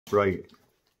Right,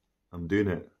 I'm doing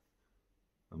it.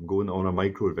 I'm going on a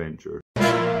microadventure.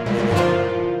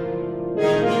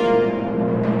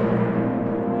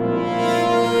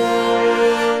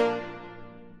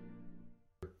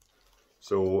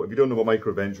 So if you don't know what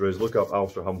microadventure is, look up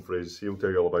Alistair Humphreys, he'll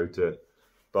tell you all about it.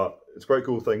 But it's quite a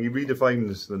cool thing. He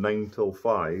redefines the 9 till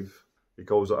 5. He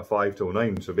calls it a 5 till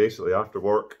 9. So basically after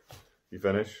work, you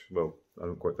finish, well, I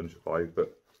don't quite finish at 5,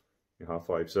 but you have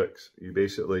 5, 6.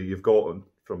 You've got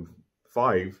from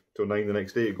 5 till 9 the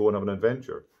next day to go and have an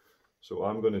adventure. So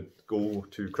I'm going to go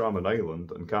to Cramond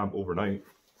Island and camp overnight.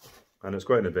 And it's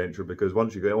quite an adventure because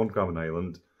once you get on Cramond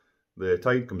Island, the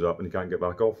tide comes up and you can't get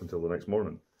back off until the next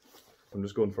morning. I'm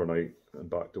just going for a night and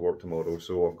back to work tomorrow.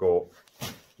 So I've got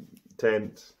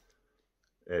tent,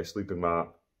 sleeping mat,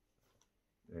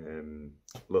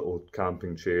 little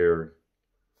camping chair.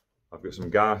 I've got some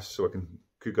gas so I can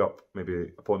cook up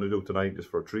maybe a pot noodle tonight just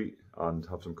for a treat and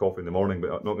have some coffee in the morning,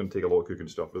 but I'm not going to take a lot of cooking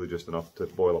stuff, really just enough to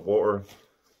boil up water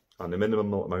and the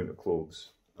minimum amount of clothes.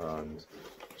 And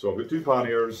so I've got 2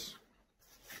 panniers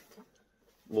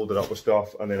loaded up with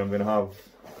stuff, and then I'm going to have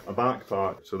a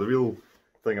backpack. So the real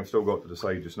thing I've still got to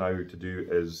decide just now to do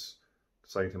is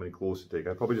decide how many clothes to take.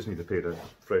 I probably just need a pair of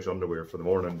fresh underwear for the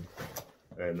morning,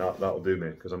 and that'll do me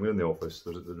because I'm in the office.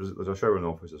 There's a shower in the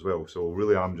office as well, so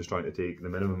really I'm just trying to take the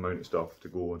minimum amount of stuff to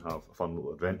go and have a fun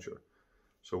little adventure.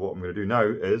 So what I'm going to do now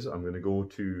is I'm going to go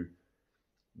to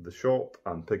the shop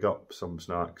and pick up some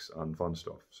snacks and fun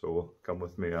stuff. So come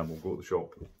with me and we'll go to the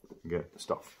shop and get the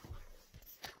stuff.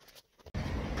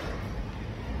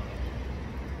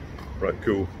 Right,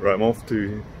 cool. Right, I'm off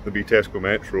to the Tesco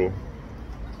Metro.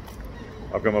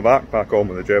 I've got my backpack on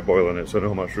with a jet boil in it, so I know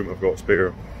how much room I've got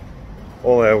spare.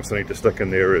 All else I need to stick in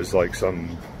there is like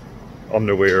some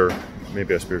underwear,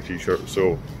 maybe a spare t-shirt.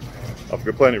 So I've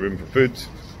got plenty of room for food.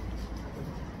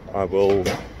 I will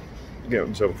get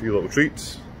myself a few little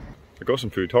treats. I got some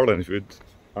food, hardly any food,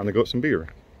 and I got some beer.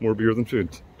 More beer than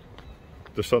food.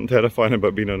 There's something terrifying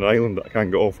about being on an island that I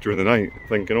can't get off during the night,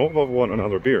 thinking, oh, I want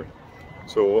another beer.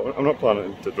 So I'm not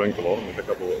planning to drink a lot, I'm going to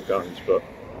pick up a little cans, but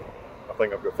I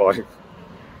think I've got 5.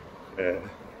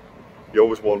 You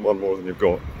always want one more than you've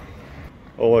got.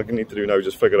 All I need to do now is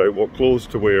just figure out what clothes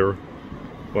to wear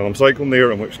while I'm cycling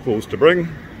there and which clothes to bring,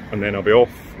 and then I'll be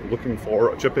off looking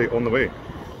for a chippy on the way.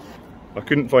 I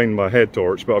couldn't find my head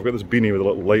torch, but I've got this beanie with a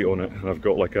little light on it, and I've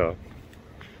got like a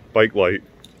bike light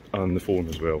and the phone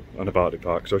as well, and a battery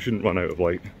pack, so I shouldn't run out of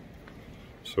light.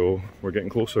 So we're getting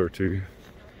closer to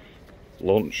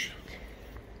launch.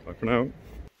 Bye for now.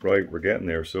 Right, we're getting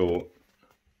there. So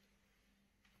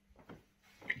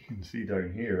you can see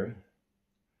down here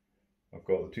I've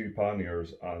got the 2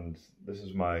 panniers, and this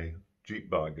is my Jeep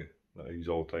bag that I use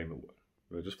all the time.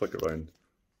 I'll just flick it around.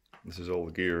 This is all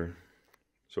the gear.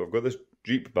 So I've got this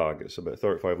Jeep bag, it's about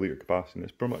 35 litre capacity, and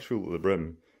it's pretty much full to the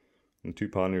brim. And 2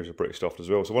 panniers are pretty stuffed as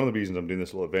well. So one of the reasons I'm doing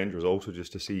this little adventure is also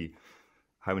just to see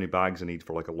how many bags I need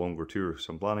for like a longer tour.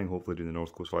 So I'm planning hopefully doing the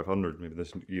North Coast 500 maybe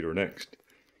this year or next.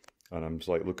 And I'm just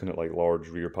like looking at like large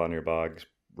rear pannier bags,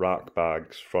 rack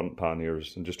bags, front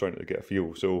panniers, and just trying to get a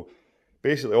feel. So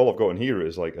basically all I've got in here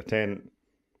is like a tent,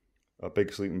 a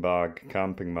big sleeping bag,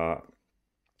 camping mat,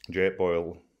 jet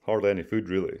boil, hardly any food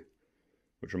really.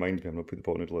 Which reminds me, I'm going to put the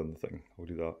pot noodle in the thing. I'll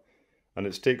do that. And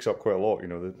it takes up quite a lot, you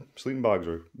know, the sleeping bags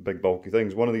are big bulky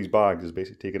things. One of these bags is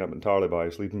basically taken up entirely by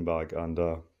a sleeping bag and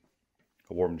a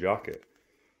warm jacket.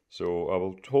 So I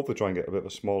will hopefully try and get a bit of a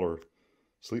smaller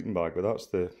sleeping bag, but I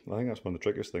think that's one of the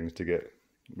trickiest things, to get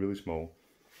really small.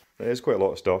 It is quite a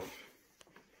lot of stuff.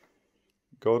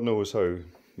 God knows how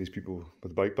these people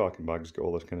with bikepacking bags get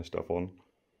all this kind of stuff on.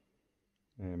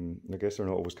 I guess they're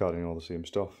not always carrying all the same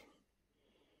stuff.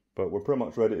 But we're pretty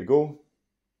much ready to go.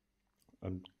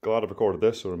 I'm glad I've recorded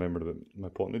this, so I remembered about my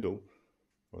pot noodle,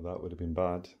 or that would have been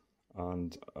bad.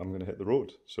 And I'm going to hit the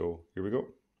road, so here we go.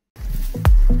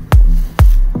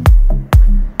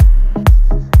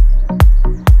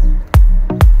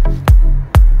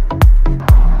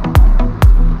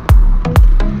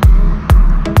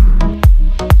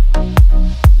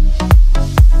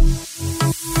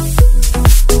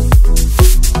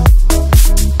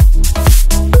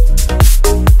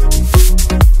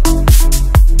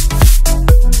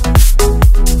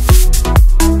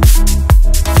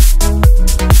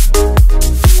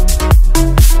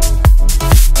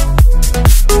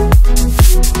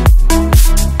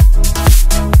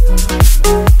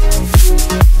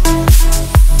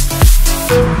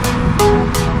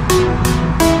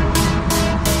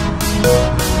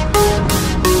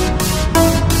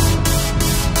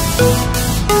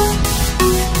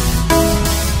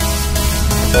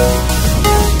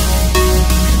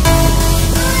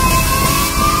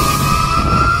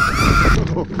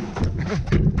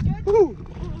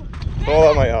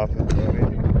 know, that might happen.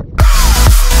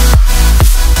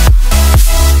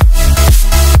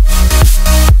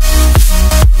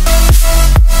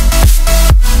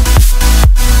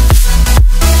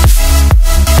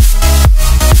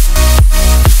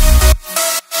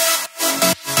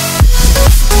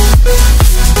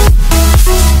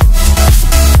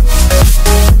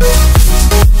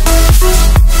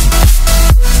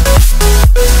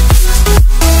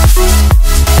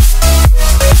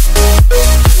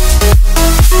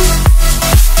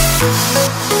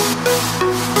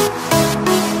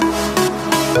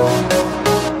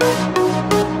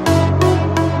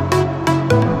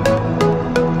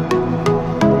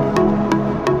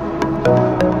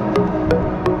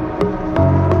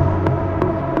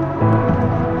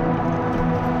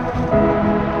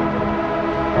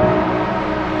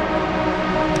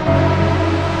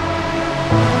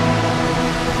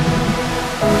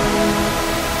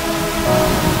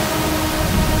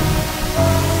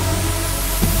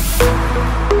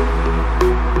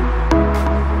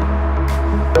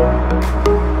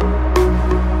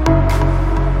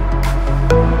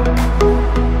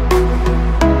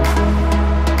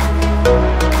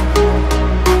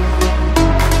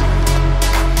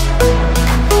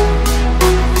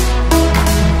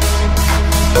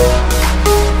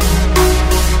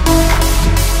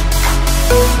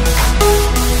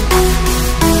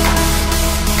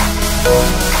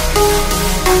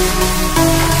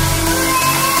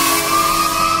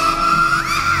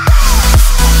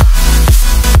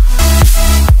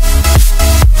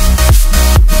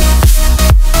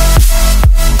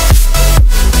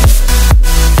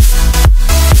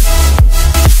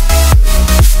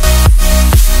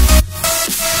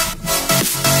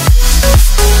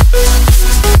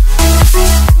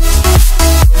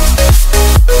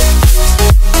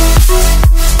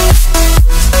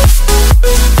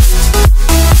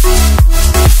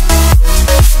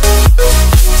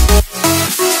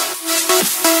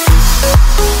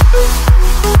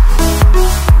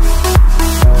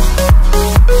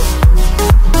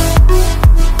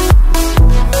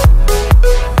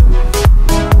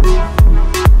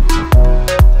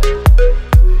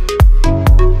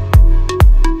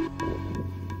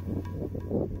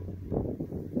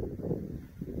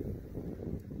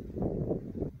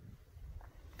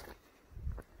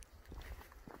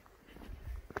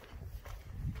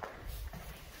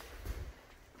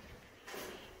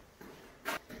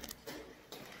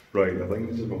 Right, I think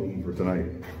this is my home for tonight.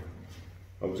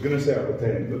 I was going to set up a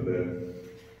tent, but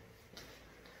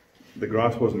the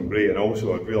grass wasn't great, and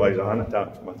also I realised I hadn't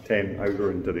attached my tent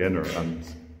outer into the inner, and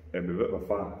it'd be a bit of a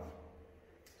faff.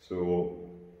 So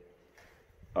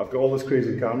I've got all this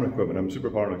crazy camera equipment. I'm super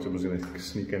paranoid someone's going to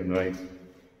sneak in the night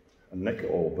and nick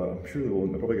it all, but I'm sure they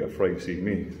won't. They'll probably get a fright seeing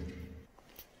me.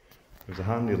 There's a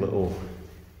handy little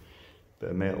bit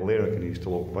of metal there I can use to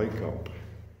lock the bike up.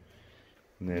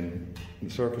 And then the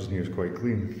surface in here is quite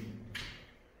clean.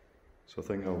 So I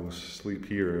think I'll sleep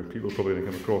here. People are probably going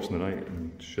to come across in the night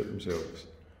and shit themselves.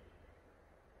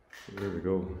 So there we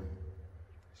go.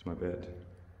 It's my bed.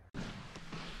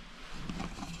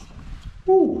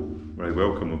 Woo! Right,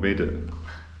 welcome, I've made it.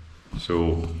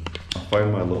 So I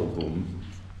found my little home.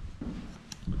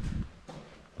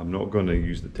 I'm not going to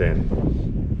use the tent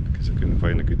because I couldn't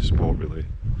find a good spot really.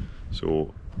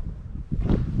 So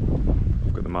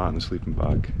I've got the mat and the sleeping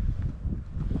bag.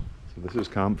 So this is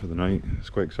camp for the night. It's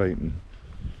quite exciting.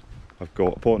 I've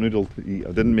got a pot of noodle to eat.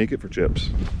 I didn't make it for chips.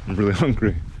 I'm really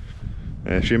hungry.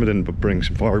 Shame I didn't bring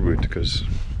some firewood because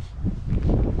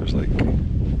there's like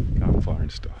campfire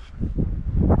and stuff.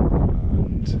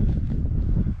 And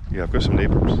yeah, I've got some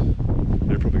neighbours.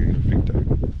 They're probably getting freaked out.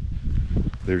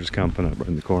 They're just camping up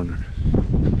around the corner.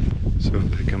 So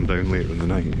if they come down later in the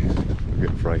night, they'll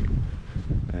get fright.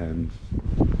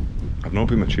 I've not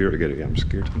put my chair together yet. I'm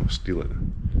scared I'm going to steal it.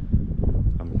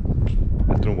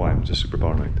 I don't know why, I'm just super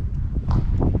paranoid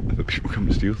that people come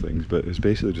to steal things, but it's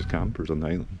basically just campers on the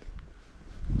island.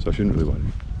 So I shouldn't really worry.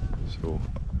 So I'll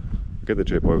get the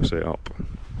jet oil set up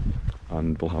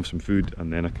and we'll have some food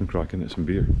and then I can crack into some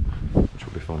beer, which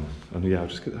will be fun. And yeah, I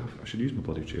should use my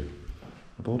bloody chair.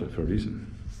 I bought it for a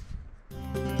reason.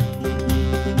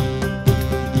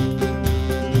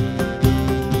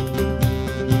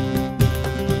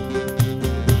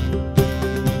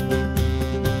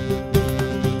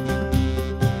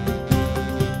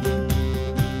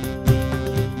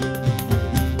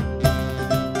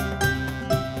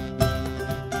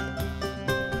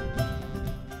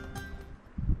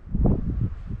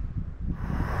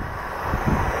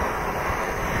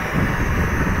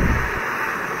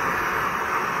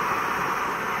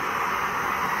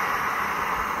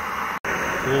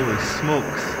 Holy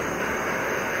smokes.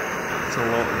 That's a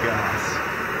lot of gas.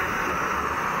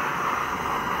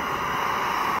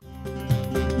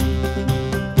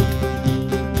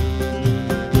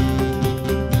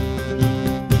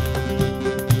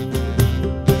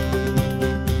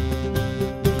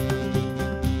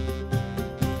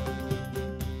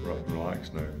 Right, I can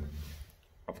relax now.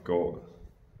 I've got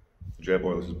the jet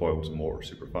boiler has boiled some water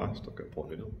super fast. I've got a pot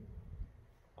noodle.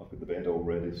 I've got the bed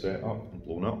already set up and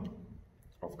blown up.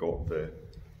 I've got the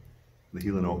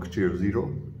Helinox Chair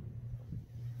Zero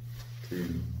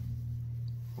to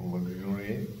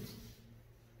orient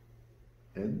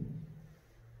in.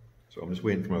 So I'm just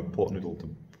waiting for my pot noodle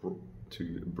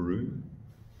to brew.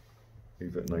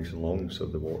 Leave it nice and long so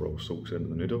the water all soaks into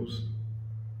the noodles.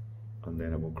 And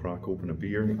then I will crack open a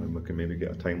beer and we can maybe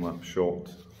get a time-lapse shot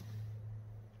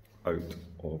out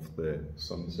of the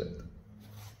sunset.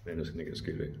 Then it's going to get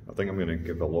scary. I think I'm going to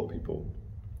give a lot of people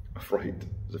a fright.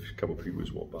 There's a couple of people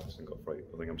who's walked past and got a fright.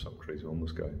 I think I'm some crazy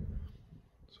homeless guy.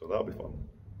 So that'll be fun.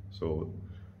 So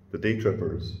the day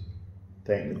trippers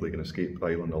technically can escape the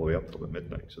island all the way up till about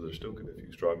midnight, so there still could be a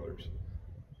few stragglers.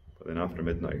 But then after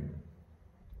midnight,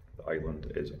 the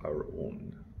island is our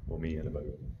own. Well, me and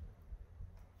about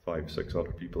 5-6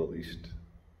 other people at least.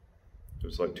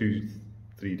 There's like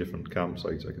 2-3 different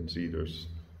campsites I can see. There's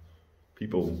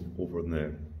people over in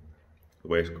the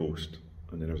west coast,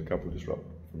 and then there's a couple just up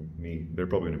from me. They're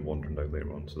probably going to be wandering down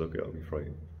later on, so they'll get a wee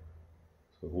fright.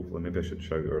 So hopefully, maybe I should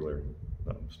shout earlier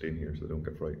that I'm staying here so they don't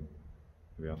get frightened.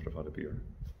 Maybe after I've had a beer.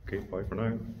 Okay, bye for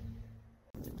now.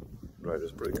 Right,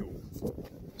 it's pretty cool.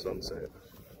 Sunset.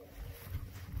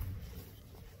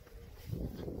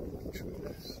 Show you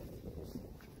this.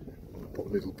 I'm a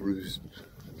little bruised.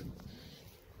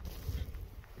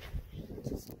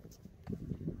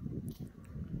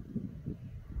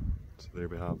 So there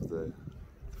we have the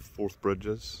Forth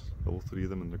Bridges, all 3 of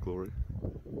them in their glory.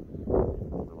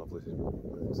 And the lovely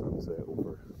sunset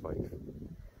over Fife.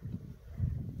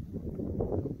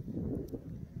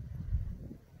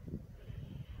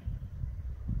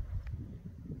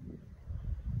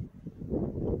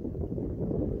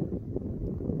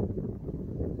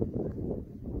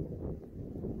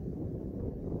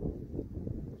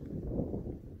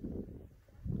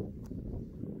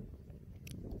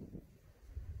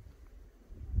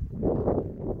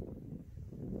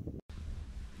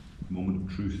 Moment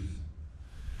of truth.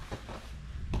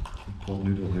 Pot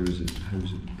noodle, how's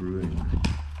it brewing?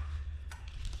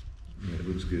 Yeah, it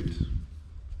looks good.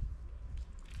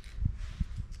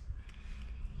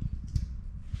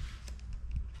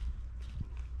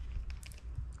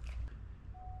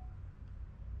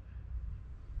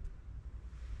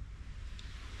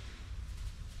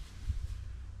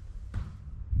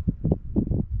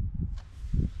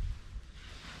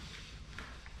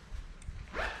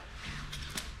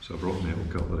 So I brought metal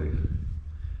cutlery.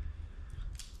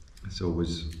 It's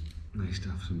always nice to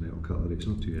have some metal cutlery, it's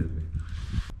not too heavy.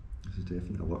 This is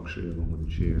definitely a luxury along with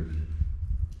the chair.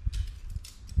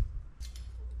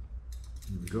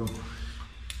 There we go.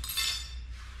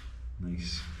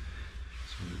 Nice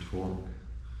solid fork.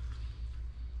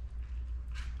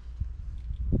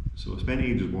 So I spent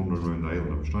ages wandering around the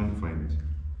island. I was trying to find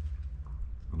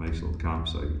a nice little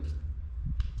campsite.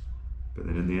 But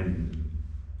then in the end,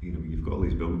 you know, you've got all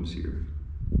these buildings here.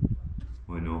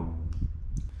 Why not?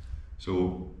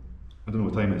 So, I don't know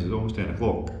what time it is, it's almost 10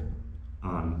 o'clock.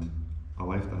 And I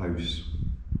left the house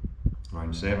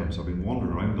around 7, so I've been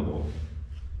wandering around a lot.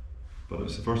 But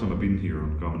it's the first time I've been here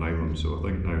on Cramond Island, so I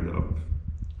think now that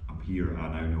I'm here,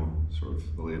 I now know sort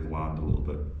of the lay of the land a little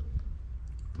bit.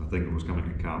 And I think if I was coming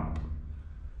to camp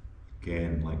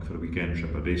again, like for a weekend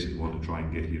trip, I basically want to try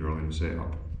and get here early and set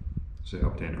up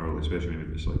tent early, especially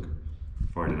maybe if it's like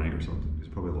Friday night or something. It's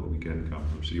probably a lot of weekend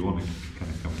campers, so you want to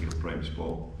kind of come and get a prime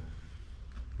spot,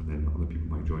 and then other people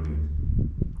might join you.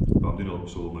 But I'm doing a little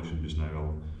solo mission just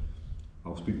now.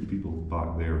 I'll speak to people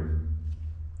back there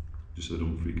just so they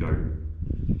don't freak out.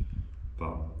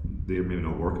 But they're maybe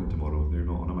not working tomorrow, they're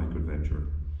not on a Microadventure.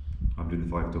 I'm doing the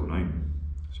 5 till 9,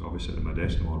 so I'll be sitting at my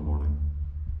desk tomorrow morning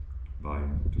by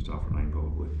just after 9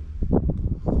 probably.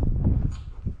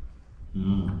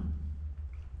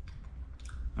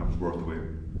 That was worth the wait.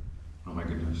 Oh my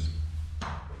goodness.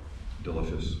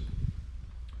 Delicious.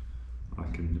 I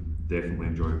can definitely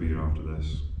enjoy a beer after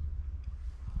this.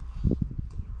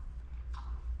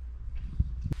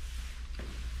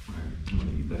 Right, I'm going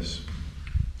to eat this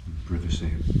in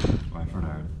privacy. Bye for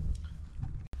now.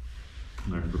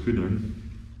 Now for pudding,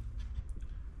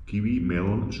 kiwi,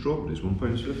 melon and strawberries,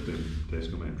 £1.50,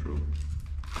 Tesco Metro.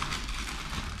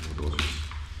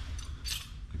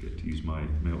 I get to use my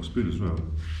metal spoon as well.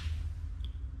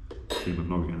 Same with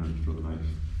not getting in for the knife.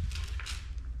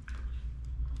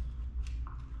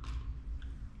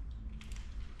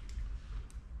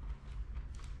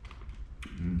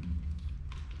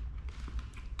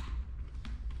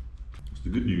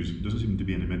 The good news, it doesn't seem to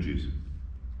be any midges.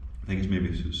 I think it's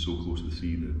maybe it's so close to the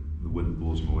sea that the wind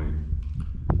blows them away.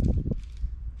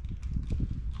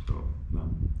 So, no,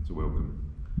 it's a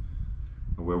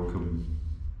welcome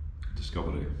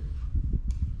discovery.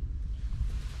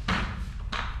 I'm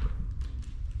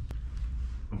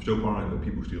still paranoid about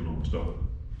people stealing all my stuff.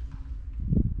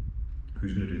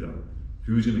 Who's going to do that?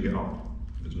 Who's going to get up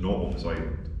if it's not on this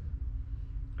island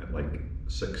at like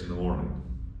 6 in the morning,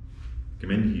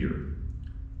 come in here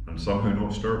and somehow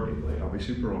not disturb me? Like, I'll be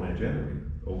super on edge anyway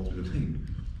all through the time.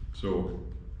 So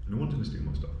no one's going to steal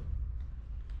my stuff.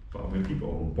 But I'm going to keep it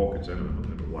all in pockets anyway. I'm not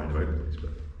going to go lying about the place.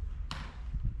 But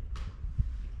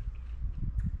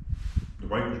the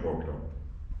bike was walked up.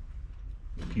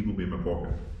 The key will be in my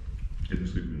pocket. In the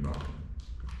sleeping bag.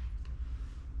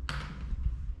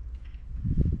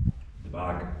 The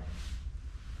bag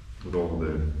with all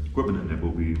the equipment in it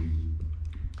will be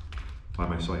by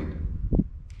my side.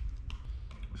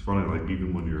 It's funny, like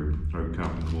even when you're out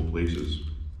camping in low places,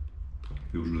 it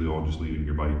feels really odd just leaving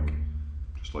your bike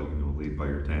just like, you know, laid by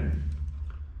your tent.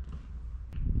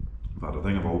 In fact, I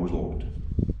think I've always locked it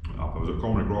up. I was at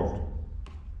Cramond Island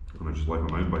and I just left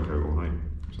my mountain bike out all night.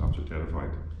 I was absolutely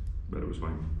terrified, but it was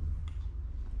fine.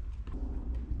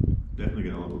 Definitely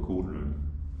getting a little bit colder now,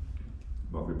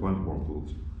 but I've got plenty of warm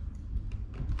clothes.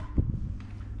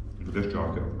 For this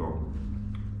jacket I've got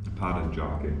a padded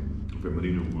jacket, I've got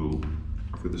merino wool,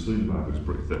 I've got the sleeping bag that's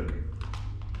pretty thick,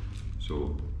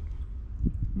 so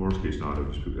worst case scenario,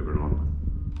 just put everything on.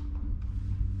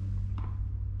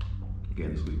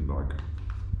 Again, the sleeping bag.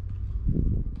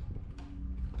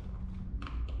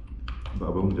 But I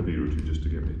will need a beer or two just to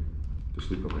get me to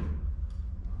sleep at night.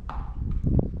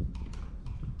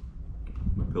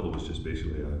 My pillow is just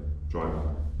basically a dry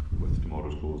bag with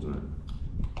tomorrow's clothes in it.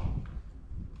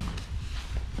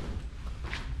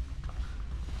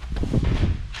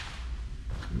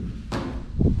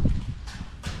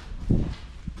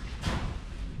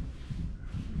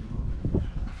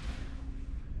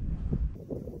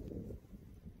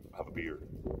 Have a beer.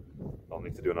 I'll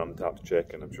need to do an untapped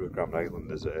check, and I'm sure Cramond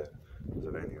Island is a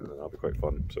venue, and that'll be quite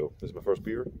fun. So this is my first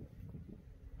beer.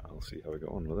 I'll see how I get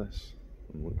on with this.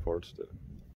 I'm looking forward to it.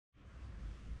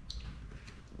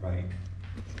 Right.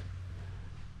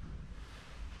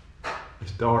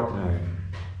 It's dark now,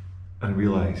 and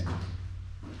realised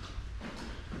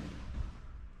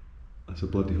there's a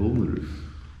bloody hole in the roof.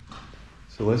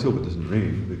 So let's hope it doesn't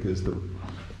rain, because the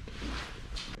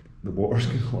water's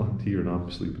going to land here and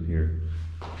I'm sleeping here.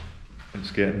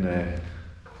 It's getting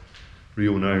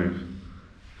real now.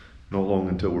 Not long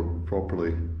until we're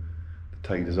properly, the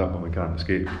tide is up and we can't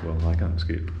escape. Well, I can't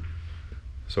escape.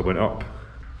 So I went up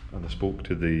and I spoke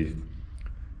to the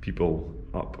people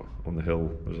up on the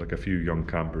hill. There's like a few young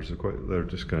campers. They're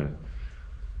just kind of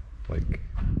like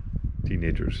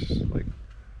teenagers, like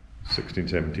 16,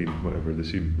 17, whatever. They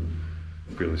seem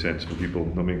fairly sensible people,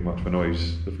 not making much of a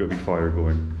noise. They've got a big fire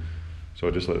going. So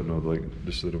I just let them know, like,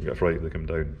 just so they don't get frightened, they come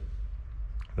down,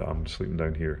 that I'm sleeping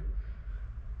down here.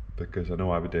 Because I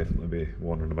know I would definitely be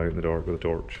wandering about in the dark with a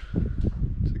torch.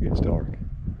 It gets dark.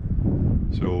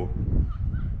 So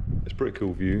it's a pretty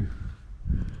cool view.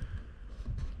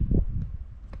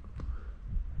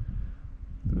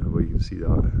 I don't know where you can see that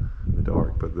in the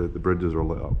dark, but the bridges are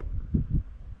lit up.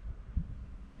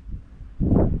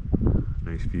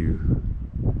 Nice view.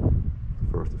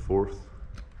 1st to 4th.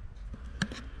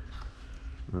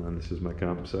 And this is my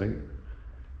campsite.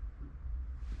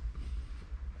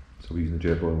 So we're using the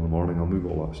jet boil in the morning. I'll move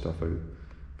all that stuff out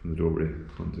from the doorway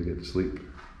once I get to sleep.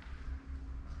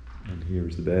 And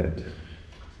here's the bed.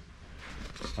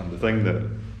 And the thing that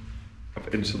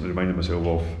I've instantly reminded myself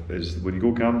of is when you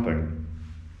go camping,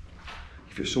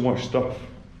 you've got so much stuff,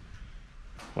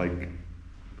 like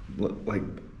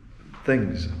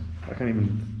things. I can't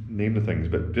even name the things,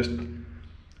 but just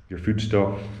your food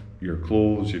stuff, your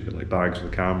clothes, you've got like bags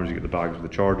with the cameras, you get the bags with the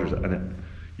chargers, and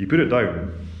you put it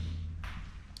down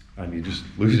and you just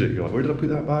lose it. You're like, where did I put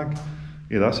that bag?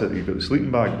 Yeah, that's it. You've got the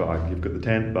sleeping bag, you've got the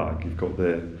tent bag, you've got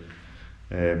the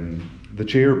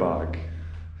chair bag.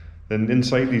 Then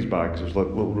inside these bags there's like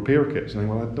little repair kits. And I'm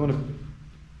like, well,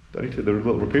 I need to take the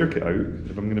little repair kit out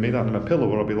if I'm going to make that into my pillow,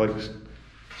 or I'll be like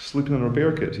sleeping in a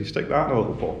repair kit. So you stick that in a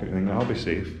little pocket and think, I'll be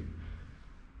safe.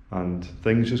 And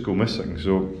things just go missing.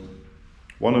 So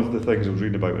one of the things I was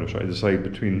reading about when I was trying to decide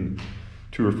between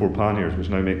 2 or 4 panniers, which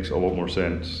now makes a lot more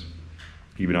sense,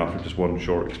 even after just one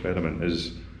short experiment,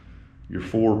 is your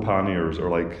 4 panniers are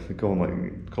like, they call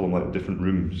them like different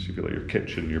rooms. You've got like your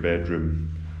kitchen, your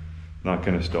bedroom, that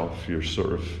kind of stuff. Your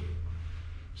sort of,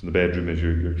 so the bedroom is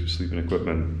your sleeping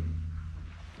equipment.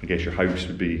 I guess your house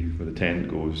would be where the tent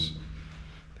goes.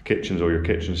 The the kitchen's all your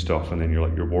kitchen stuff, and then you're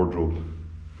like your wardrobe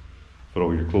for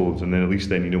all your clothes, and then at least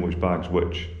then you know which bag's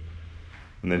which.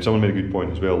 And then someone made a good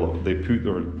point as well. They put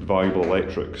their valuable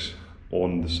electrics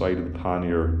on the side of the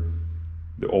pannier,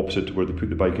 the opposite to where they put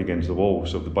the bike against the wall.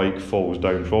 So if the bike falls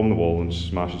down from the wall and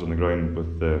smashes on the ground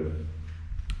with the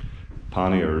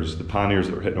panniers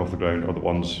that are hitting off the ground are the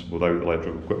ones without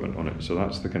electrical equipment on it. So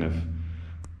that's the kind of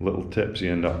little tips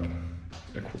you end up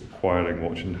acquiring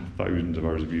watching thousands of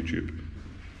hours of YouTube,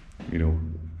 you know.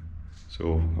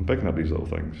 So I'm picking up these little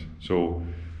things. So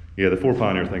yeah, the 4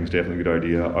 pannier thing's definitely a good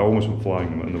idea. I almost went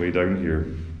flying on the way down here,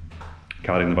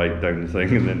 carrying the bike down the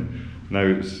thing, and then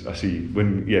now I see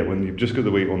when you've just got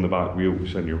the weight on the back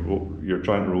wheels and you're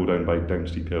trying to roll down bike down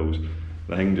steep hills,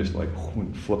 the thing just like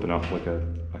went flipping up like a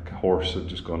horse had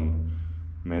just gone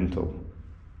mental.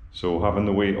 So having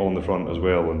the weight on the front as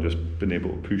well and just being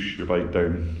able to push your bike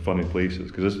down funny places,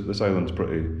 because this island's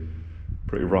pretty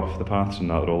rough. The paths and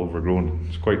that are all overgrown.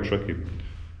 It's quite tricky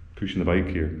pushing the bike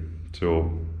here.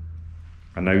 So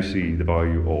I now see the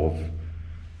value of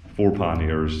 4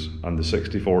 panniers and the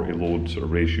 60-40 load sort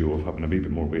of ratio of having a wee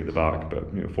bit more weight at the back,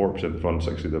 but 40% the front,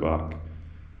 60 at the back.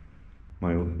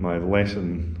 My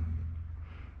lesson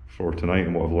for tonight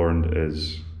and what I've learned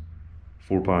is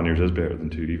 4 panniers is better than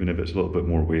 2, even if it's a little bit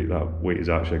more weight. That weight is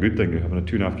actually a good thing. You're having a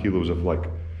 2.5 kilos of like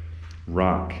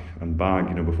rack and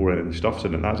bag, before anything stuff's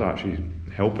in it. That's actually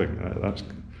helping.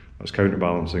 That's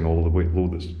counterbalancing all the weight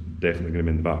load that's definitely going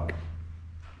to be in the back.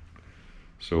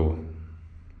 So,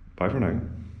 bye for now.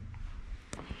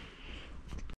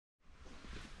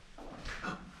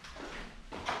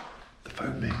 They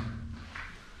found me.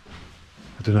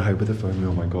 I don't know how, but they found me.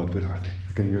 Oh my god, where are they?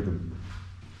 I can hear them.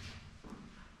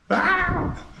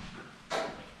 Ah!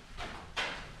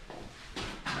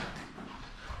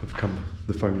 They've come.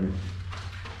 They found me.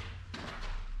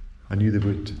 I knew they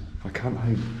would. I can't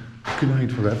hide. I couldn't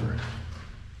hide forever.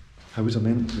 How was I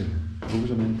meant to? Where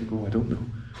was I meant to go? I don't know.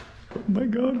 Oh my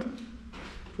god.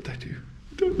 What did I do?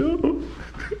 I don't know.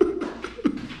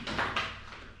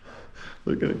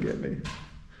 They're gonna get me.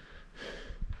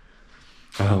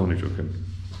 I'm only joking.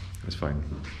 It's fine.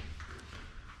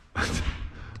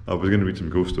 I was gonna read some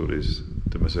ghost stories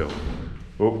to myself.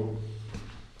 Oh.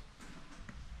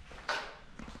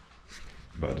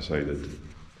 But I decided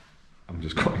I'm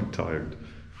just quite tired.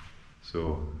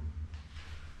 So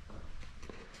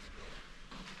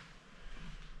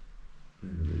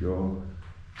there we go.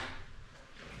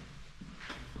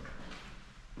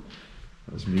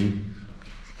 That's me.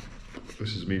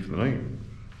 This is me for the night.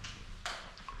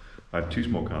 I had 2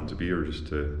 small cans of beer just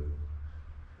to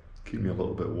keep me a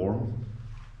little bit warm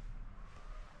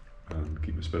and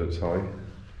keep my spirits high,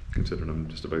 considering I'm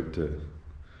just about to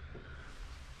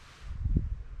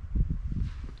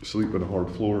sleep on a hard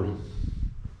floor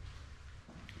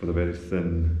with a very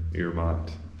thin air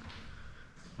mat,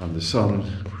 and the sun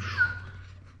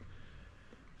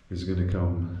is going to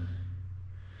come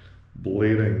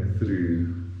blaring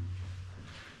through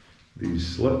these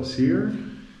slits here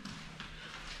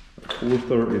at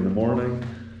 4:30 in the morning,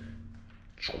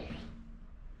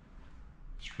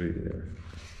 straight there.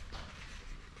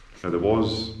 Now there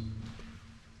was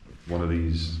one of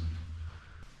these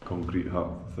concrete hut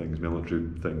things, military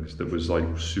things, that was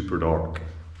like super dark,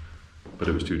 but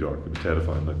it was too dark, it was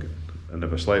terrifying looking. And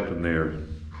if I slept in there,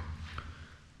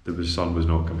 the sun was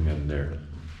not coming in there.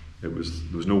 There was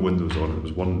no windows on it, there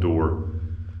was one door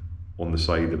on the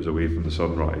side that was away from the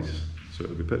sunrise, so it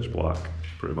would be pitch black,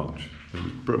 pretty much. It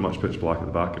was pretty much pitch black at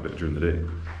the back of it during the day.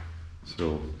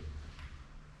 So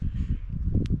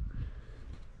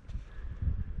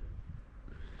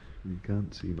you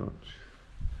can't see much.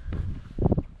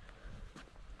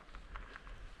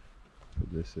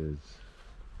 But this is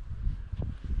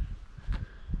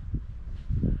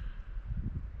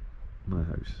my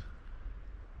house.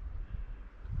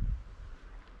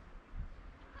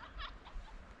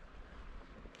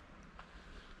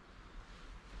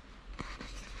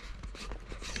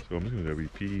 So I'm just going to do a wee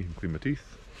pee and clean my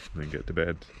teeth, and then get to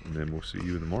bed, and then we'll see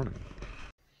you in the morning.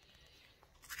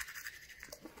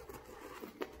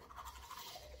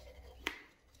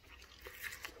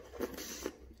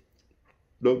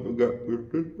 Don't forget your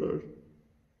toothbrush.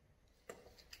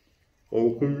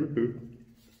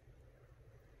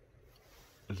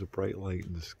 There's a bright light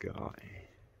in the sky.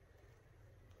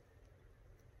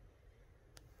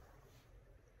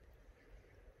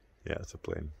 Yeah, it's a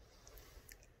plane.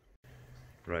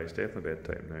 Right, it's definitely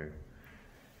bedtime now.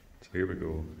 So here we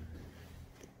go.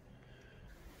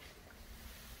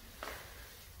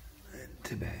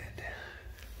 To bed.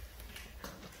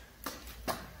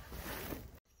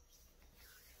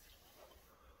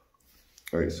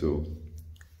 Right, so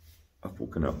I I've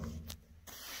woken up.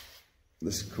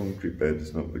 This concrete bed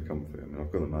is not very comfy. I mean,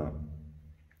 I've got a mat,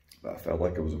 but I felt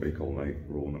like I was awake all night,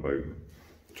 rolling about,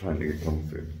 trying to get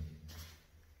comfy.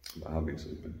 But I have been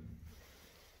sleeping.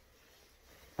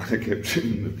 And I kept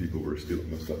dreaming that people were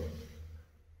stealing my stuff.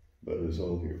 But it's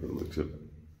all here for the looks of it.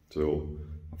 So,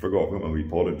 I forgot I've got my wee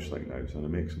porridge thing now, so I'm going to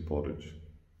make some porridge.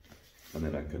 And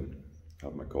then I can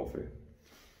have my coffee.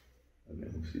 And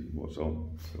then we'll see what's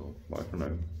on. So, bye for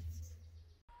now.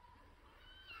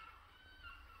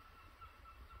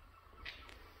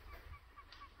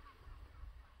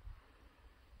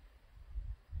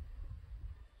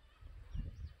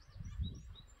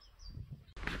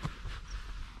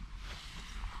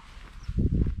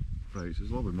 Right, so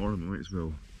it's a lovely morning, we might as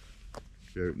well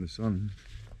get out in the sun.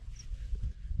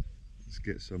 Let's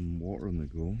get some water on the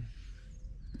go.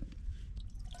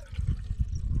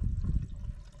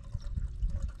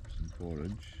 Some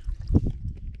porridge.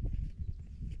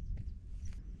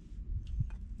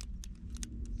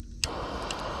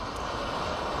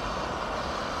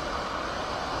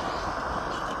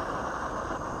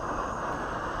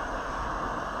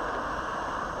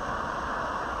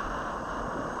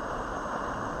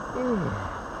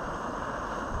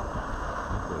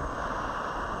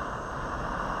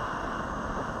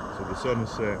 So the sun is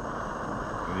set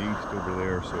in the east over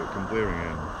there, so it comes blaring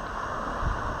in.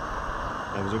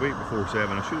 I was awake before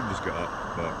 7, I should have just got up,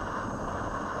 but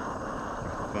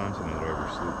if the fans in there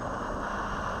oversleep.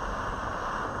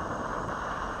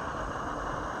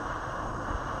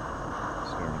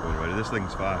 Storm going already. This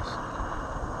thing's fast.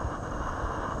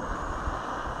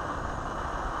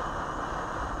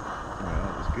 Alright,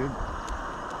 that was good.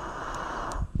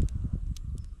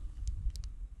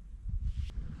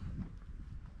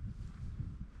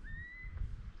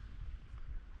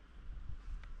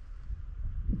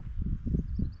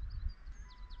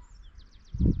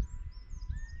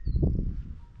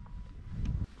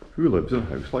 Who lives in a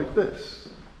house like this?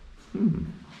 So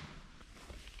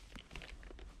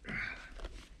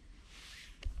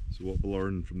what have I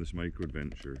learned from this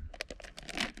micro-adventure?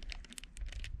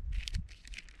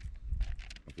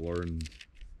 I've learned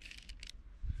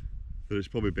that it's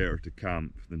probably better to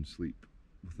camp than sleep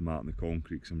with the mat and the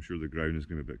concrete, because I'm sure the ground is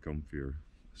going to be a bit comfier.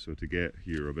 So to get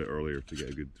here a bit earlier to get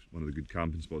a good, one of the good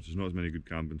camping spots, there's not as many good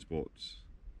camping spots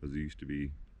as there used to be.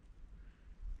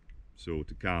 So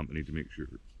to camp I need to make sure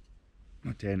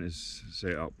my tent is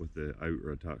set up with the outer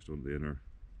attached onto the inner.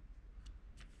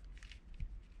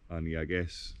 And yeah, I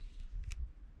guess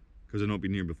because I've not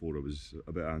been here before, I was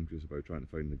a bit anxious about trying to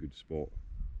find a good spot.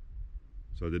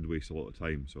 So I did waste a lot of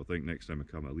time. So I think next time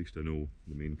I come, at least I know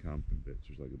the main camping bits.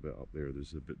 There's like a bit up there,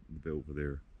 there's a bit over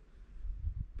there.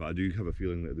 But I do have a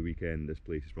feeling that at the weekend this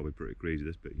place is probably pretty crazy.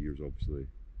 This bit here is obviously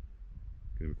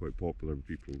going to be quite popular with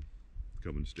people to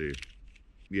come and stay.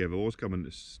 Yeah, if I was coming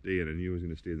to stay and I knew I was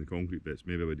going to stay in the concrete bits,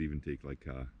 maybe I would even take like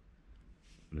a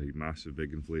massive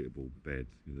big inflatable bed,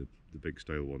 you know, the big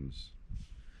style ones,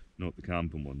 not the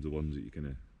camping ones, the ones that you kind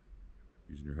of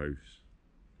use in your house,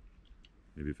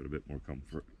 maybe for a bit more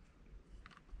comfort.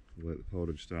 We'll let the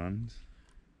porridge stand.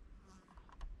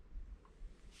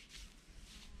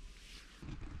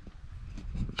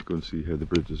 Let's go and see how the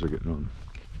bridges are getting on.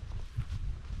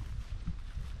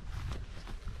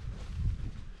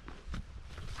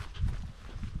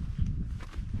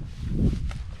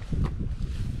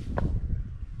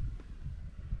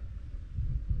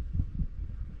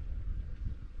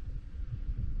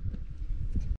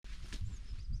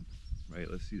 Right,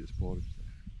 let's see this porridge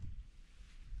there.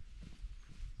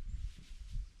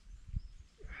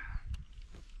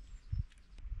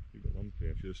 You got lumpy,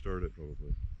 I should have stirred it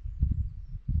probably.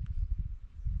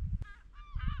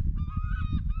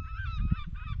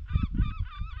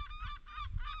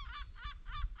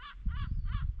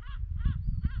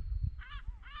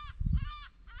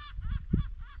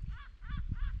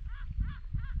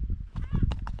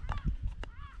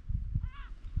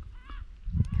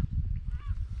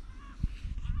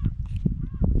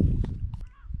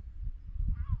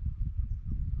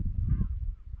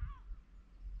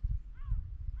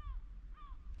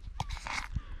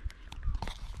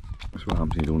 That's what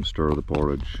happens when you don't stir the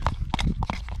porridge.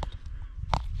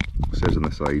 It says on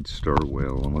the side, stir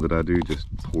well, and what did I do? Just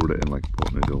poured it in like a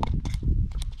pot noodle.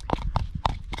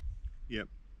 Yep,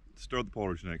 stir the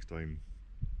porridge next time.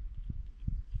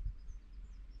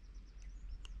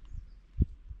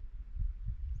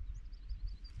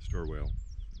 Stir well,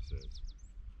 it says.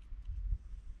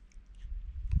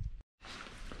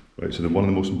 Right, so one of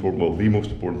the most important, well, the most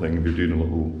important thing if you're doing a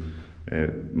little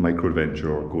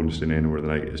micro-adventure or going to stay anywhere the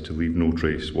night is to leave no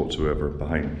trace whatsoever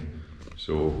behind.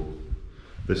 So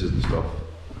this is the stuff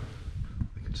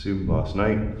I consumed last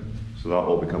night. So that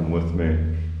will be coming with me,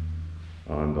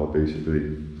 and I'll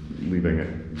basically leaving it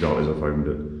exactly as I found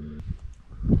it.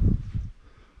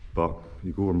 But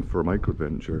you go for a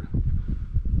microadventure,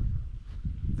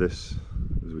 this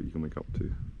is what you can wake up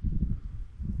to.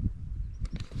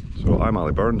 So I'm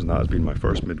Ali Burns, and that has been my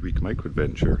first midweek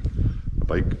microadventure, a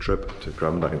bike trip to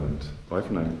Cramond Island. Bye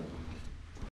for now.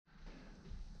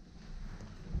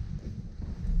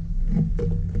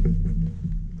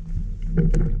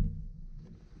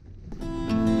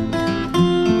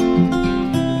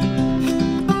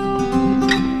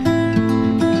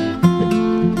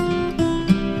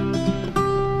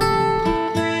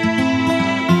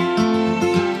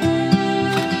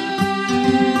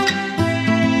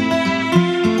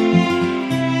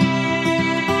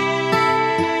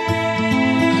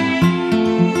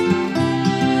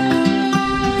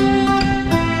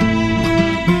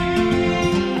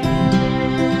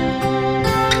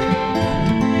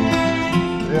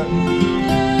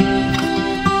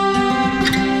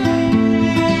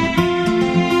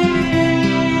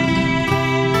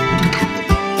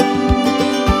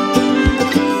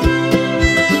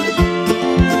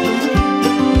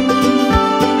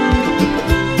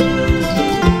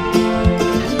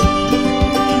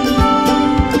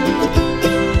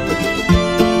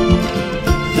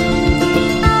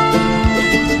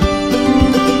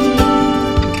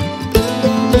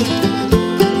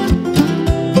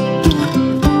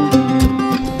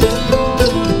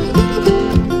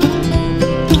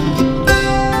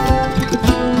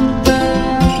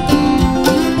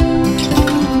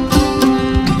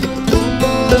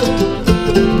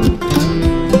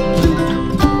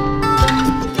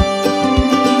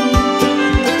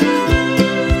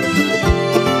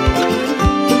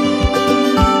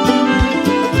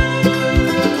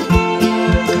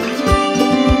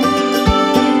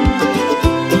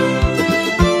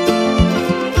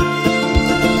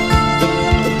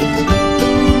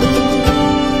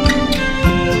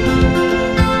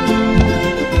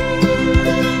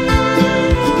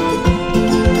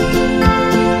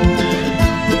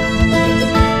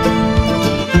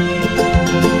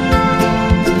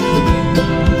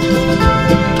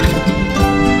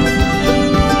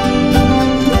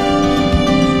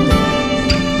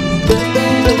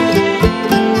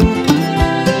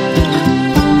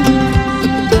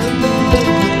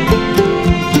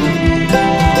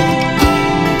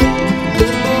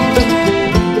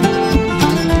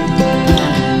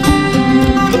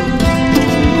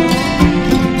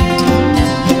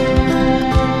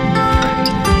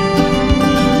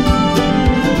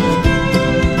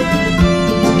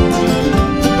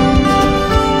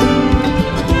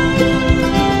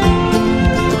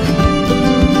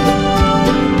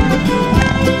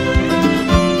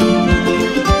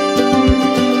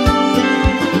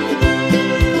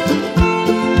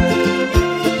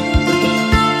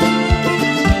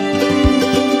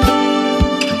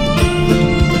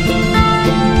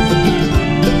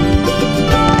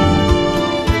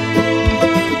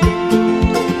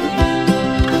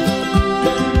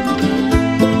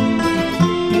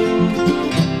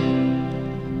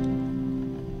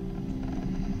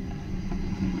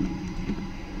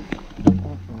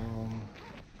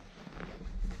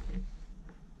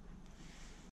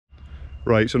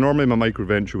 Right, so normally my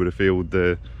microadventure would have failed.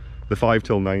 The 5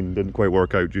 till 9 didn't quite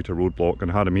work out due to a roadblock, and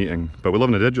I had a meeting. But we live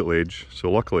in a digital age, so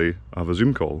luckily I have a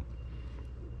Zoom call.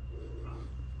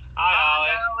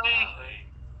 Hi Ali.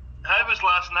 How was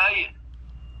last night?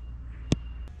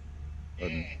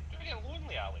 Did we get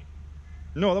lonely, Ali?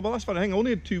 No, well that's fine. I think I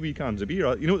only had 2 wee cans of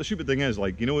beer. You know what the stupid thing is?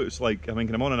 Like, you know, it's like, I'm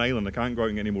thinking I'm on an island, I can't go out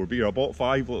and get any more beer. I bought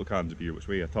 5 little cans of beer, which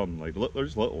weigh a ton. Like, they're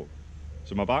just little.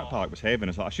 So my backpack was heavy, and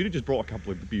it's like, I should have just brought a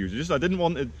couple of beers. I didn't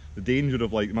want the danger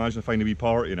of, like, imagine I find a wee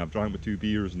party and I've drank with 2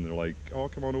 beers and they're like, oh,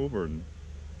 come on over. And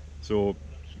so,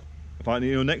 if I,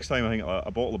 you know, next time I think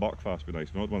a bottle of Buckfast would be nice,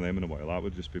 but not one of them in a while. That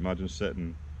would just be, imagine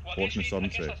sitting, watching the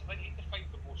sunset.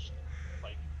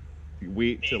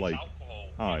 Wait to like,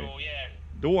 aye. You know, yeah.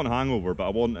 Don't want a hangover, but I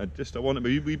want to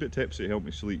be a wee bit tipsy to help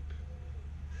me sleep.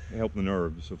 Help the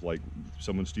nerves of like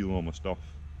someone stealing all my stuff.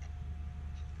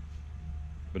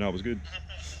 But no, it was good.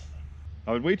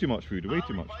 I had way too much food, way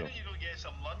too much stuff. Why don't you go get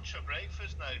some lunch or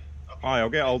breakfast now?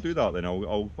 Okay. Aye, I'll do that then.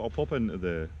 I'll pop into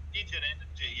the. Need your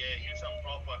energy, yeah. Get some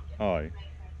proper. Aye.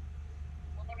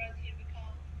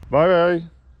 Bye bye.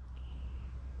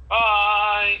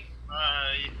 Bye.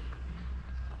 Bye.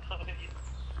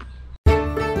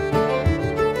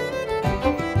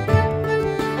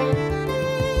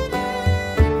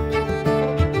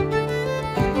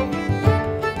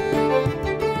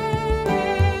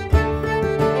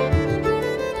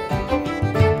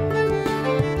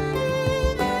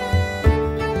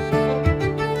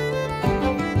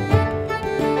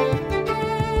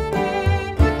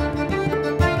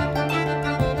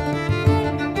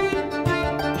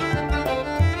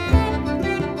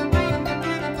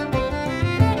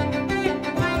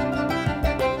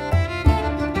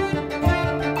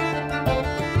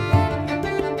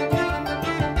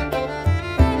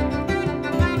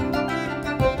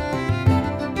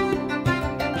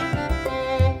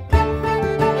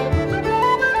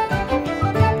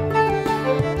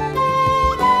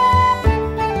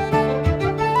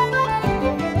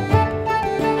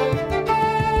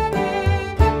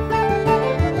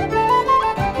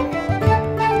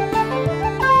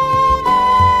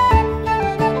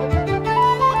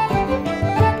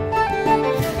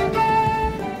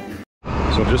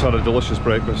 delicious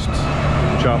breakfast.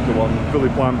 Chapter 1, fully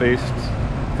plant-based,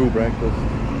 full breakfast.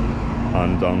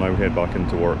 And I'll now head back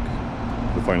into work,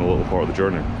 the final little part of the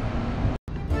journey.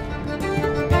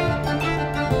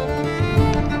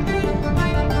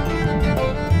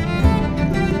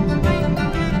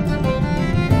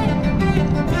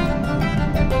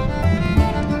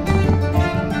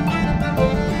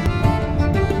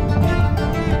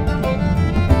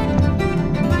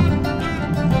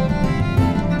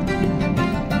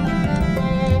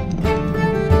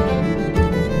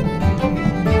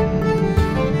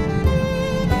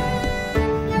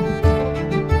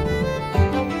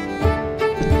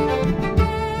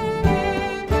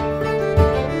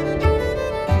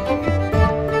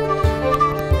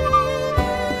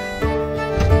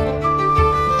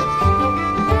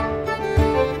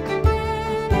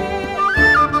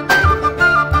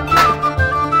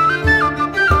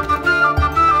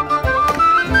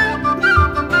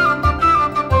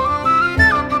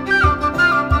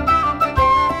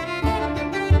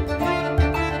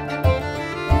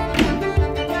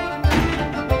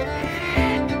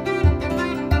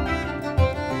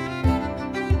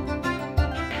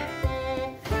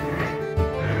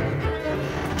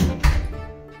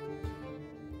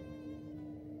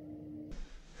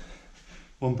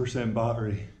 Percent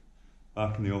battery,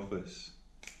 back in the office.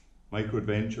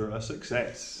 Microadventure, a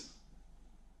success.